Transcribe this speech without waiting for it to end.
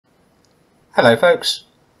Hello folks,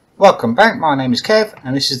 welcome back. My name is Kev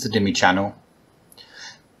and this is the Dimmy channel.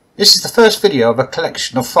 This is the first video of a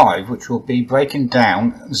collection of 5 which will be breaking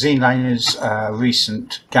down ZLaners'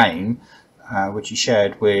 recent game which he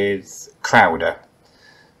shared with Crowder.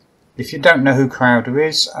 If you don't know who Crowder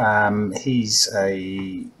is, he's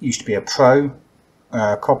used to be a pro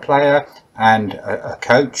COD player and a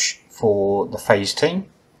coach for the FaZe team.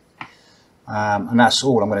 And that's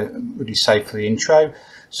all I'm going to really say for the intro.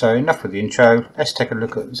 So enough with the intro, let's take a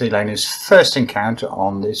look at ZLaners' first encounter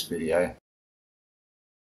on this video.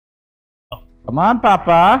 Come on,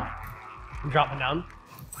 Papa. I'm dropping down.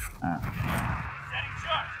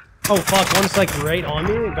 Oh fuck, one's like right on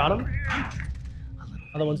me. Got him.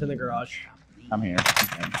 Other one's in the garage. I'm here.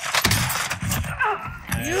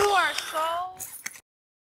 You are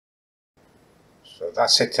So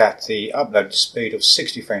that's it at the upload speed of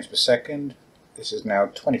 60 frames per second. This is now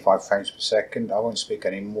 25 frames per second. I won't speak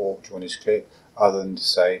any more during this clip other than to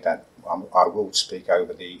say that I will speak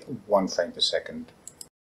over the 1 frame per second.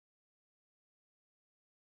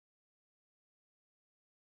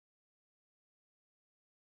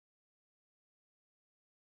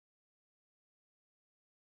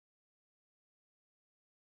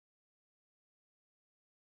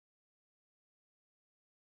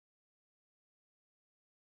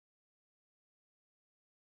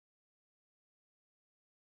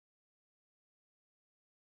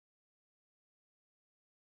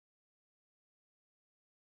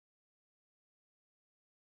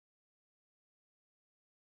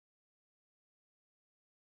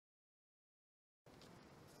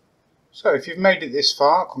 So if you've made it this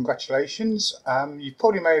far, congratulations. You've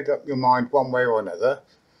probably made up your mind one way or another,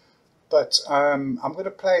 but I'm going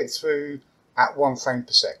to play it through at 1 frame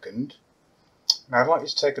per second. Now I'd like you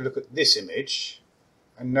to take a look at this image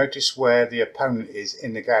and notice where the opponent is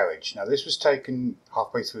in the garage. Now this was taken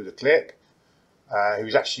halfway through the clip. He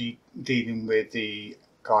was actually dealing with the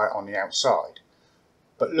guy on the outside.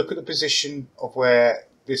 But look at the position of where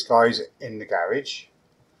this guy is in the garage.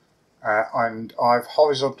 And I've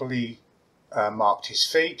horizontally marked his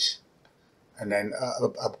feet and then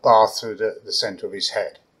a bar through the centre of his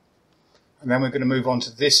head. And then we're going to move on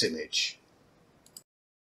to this image.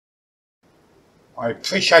 I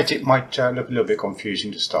appreciate it might look a little bit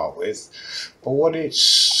confusing to start with, but what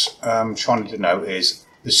it's trying to denote is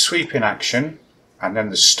the sweep in action and then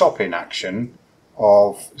the stop in action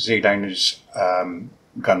of ZLaners'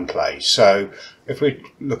 gunplay. So if we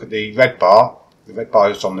look at the red bar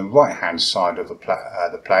is on the right hand side of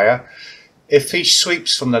the player. If he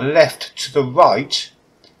sweeps from the left to the right,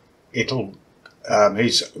 it'll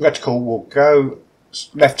his reticle will go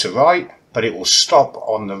left to right, but it will stop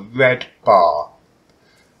on the red bar.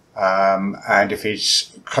 And if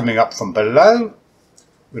he's coming up from below,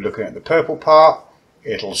 we're looking at the purple part,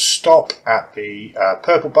 it'll stop at the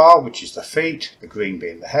purple bar, which is the feet, the green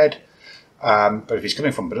being the head. But if he's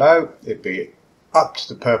coming from below, it'd be up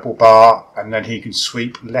to the purple bar, and then he can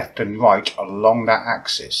sweep left and right along that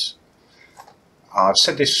axis. I've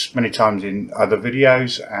said this many times in other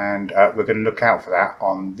videos, and we're going to look out for that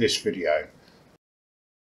on this video.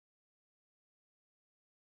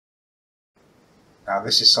 Now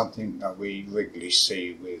this is something that we regularly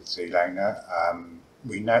see with ZLaner.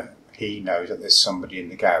 We know he knows that there's somebody in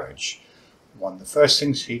the garage. One of the first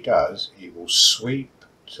things he does, he will sweep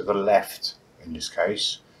to the left in this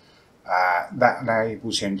case. That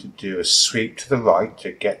enables him to do a sweep to the right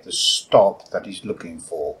to get the stop that he's looking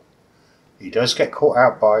for. He does get caught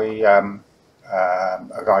out by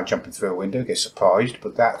a guy jumping through a window, gets surprised,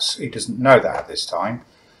 but he doesn't know that at this time.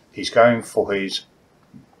 He's going for his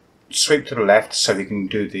sweep to the left so he can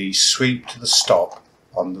do the sweep to the stop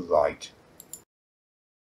on the right.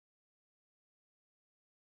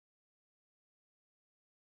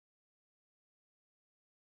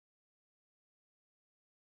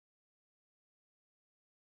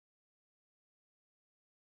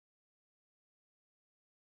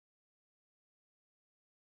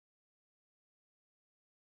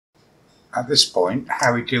 At this point,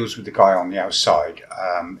 how he deals with the guy on the outside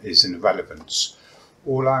is in irrelevance.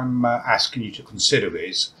 All I'm asking you to consider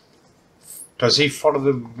is, does he follow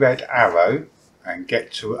the red arrow and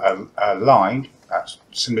get to a line that's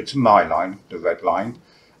similar to my line, the red line,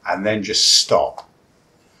 and then just stop?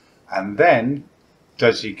 And then,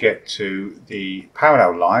 does he get to the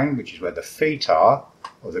parallel line, which is where the feet are,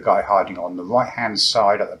 of the guy hiding on the right hand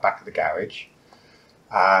side at the back of the garage?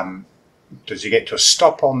 Does he get to a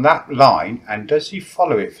stop on that line, and does he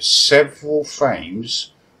follow it for several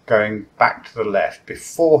frames going back to the left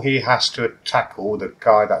before he has to tackle the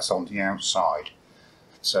guy that's on the outside?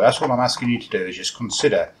 So that's what I'm asking you to do, is just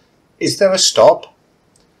consider, is there a stop?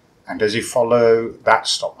 And does he follow that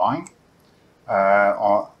stop line?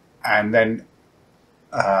 And then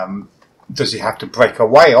does he have to break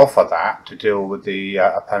away off of that to deal with the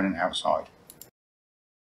opponent outside?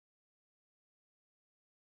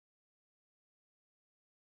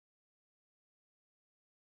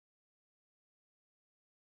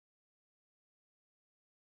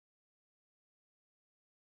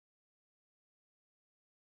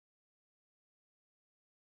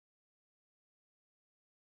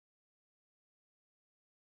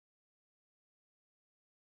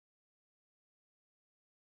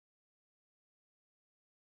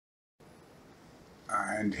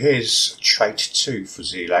 And here's trait 2 for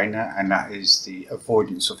ZLaner, and that is the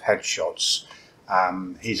avoidance of headshots.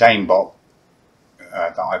 His aimbot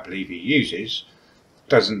that I believe he uses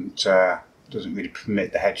doesn't really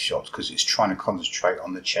permit the headshots because it's trying to concentrate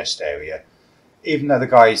on the chest area. Even though the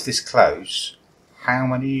guy is this close, how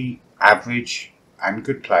many average and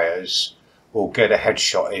good players will get a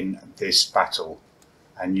headshot in this battle?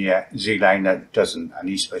 And yet ZLaner doesn't, and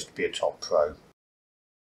he's supposed to be a top pro.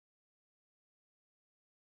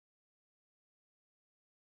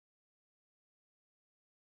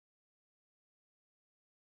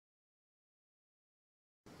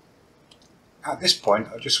 At this point,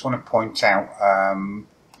 I just want to point out,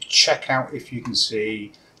 check out if you can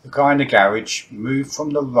see the guy in the garage move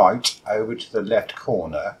from the right over to the left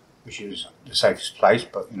corner, which is the safest place,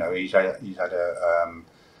 but you know he's had an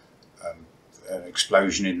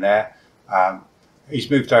explosion in there.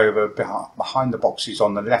 He's moved over behind the boxes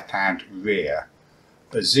on the left-hand rear,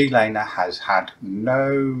 but ZLaner has had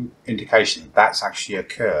no indication that's actually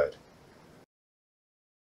occurred.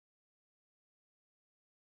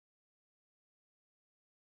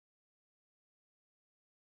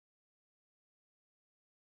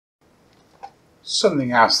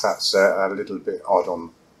 Something else that's a little bit odd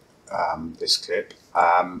on this clip.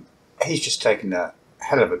 He's just taken a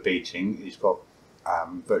hell of a beating. He's got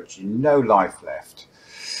virtually no life left.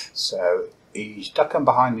 So he's ducking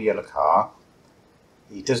behind the yellow car.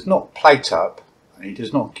 He does not plate up, and he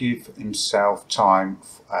does not give himself time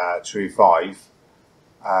to revive.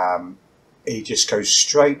 He just goes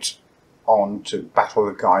straight on to battle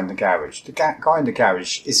the guy in the garage. The guy in the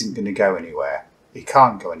garage isn't going to go anywhere. He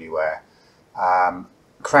can't go anywhere.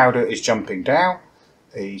 Crowder is jumping down,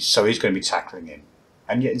 so he's going to be tackling him.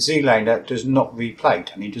 And yet ZLaner does not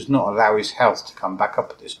replate, and he does not allow his health to come back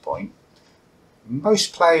up at this point.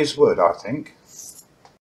 Most players would, I think.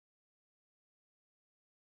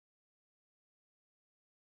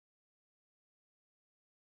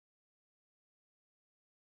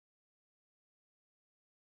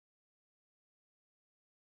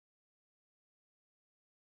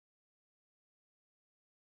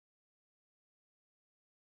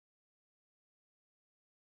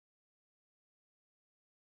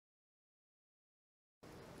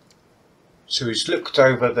 So he's looked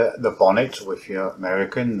over the bonnet, or if you're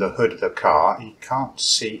American, the hood of the car. He can't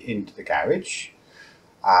see into the garage.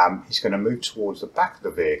 He's going to move towards the back of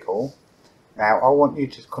the vehicle. Now I want you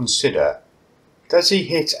to consider, does he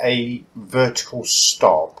hit a vertical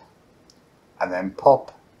stop and then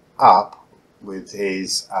pop up with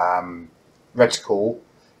his reticle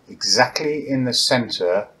exactly in the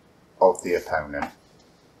centre of the opponent?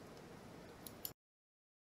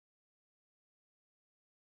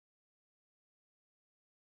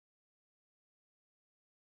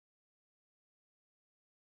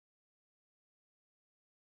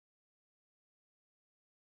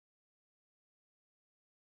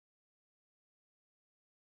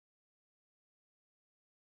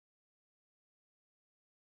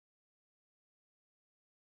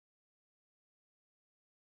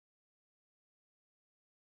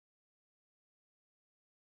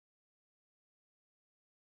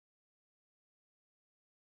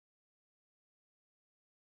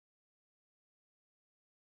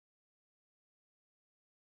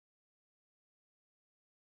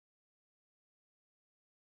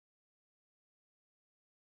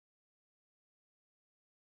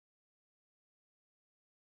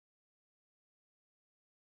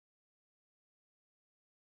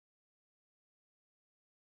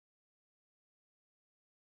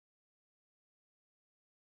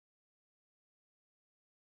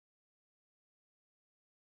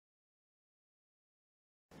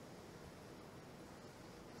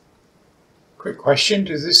 Quick question,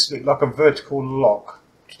 does this look like a vertical lock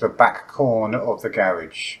to the back corner of the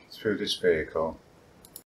garage through this vehicle?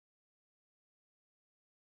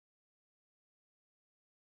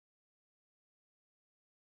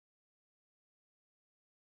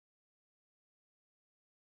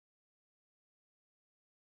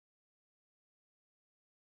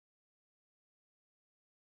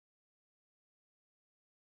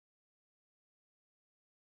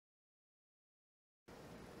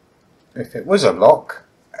 if it was a lock,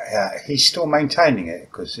 he's still maintaining it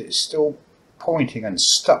because it's still pointing and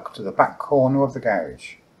stuck to the back corner of the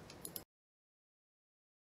garage.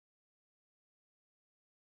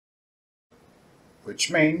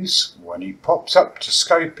 Which means when he pops up to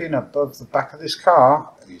scope in above the back of this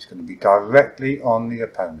car, he's going to be directly on the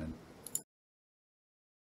opponent.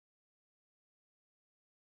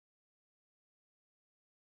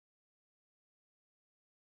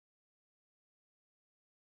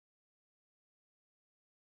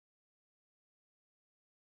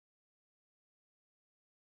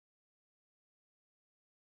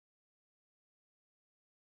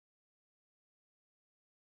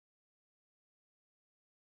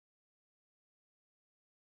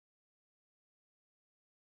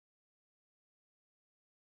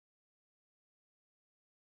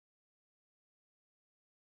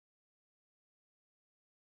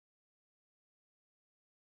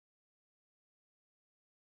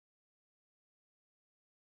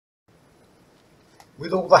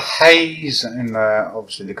 With all the haze and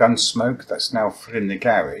obviously the gun smoke that's now filling the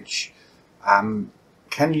garage,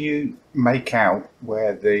 can you make out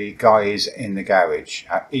where the guy is in the garage,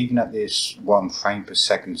 even at this 1 frame per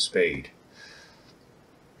second speed?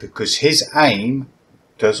 Because his aim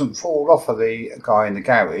doesn't fall off of the guy in the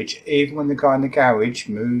garage, even when the guy in the garage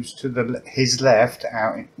moves to his left,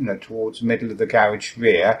 out towards the middle of the garage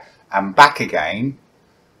rear and back again.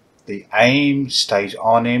 The aim stays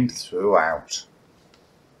on him throughout.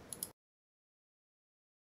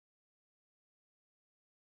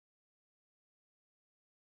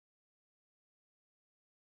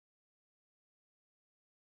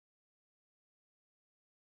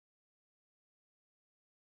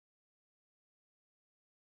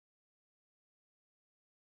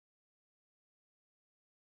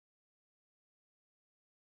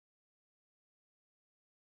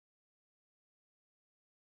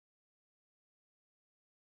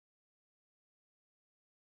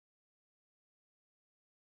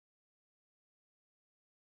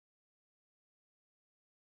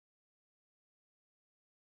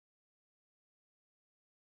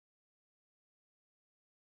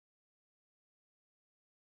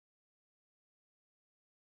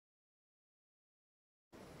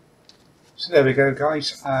 So there we go,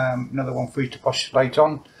 guys, another one for you to postulate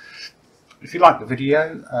on. If you like the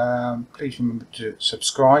video, please remember to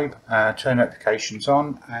subscribe, turn notifications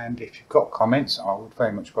on, and if you've got comments, I would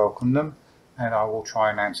very much welcome them, and I will try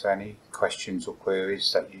and answer any questions or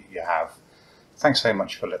queries that you have. Thanks very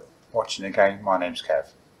much for watching again. My name's Kev.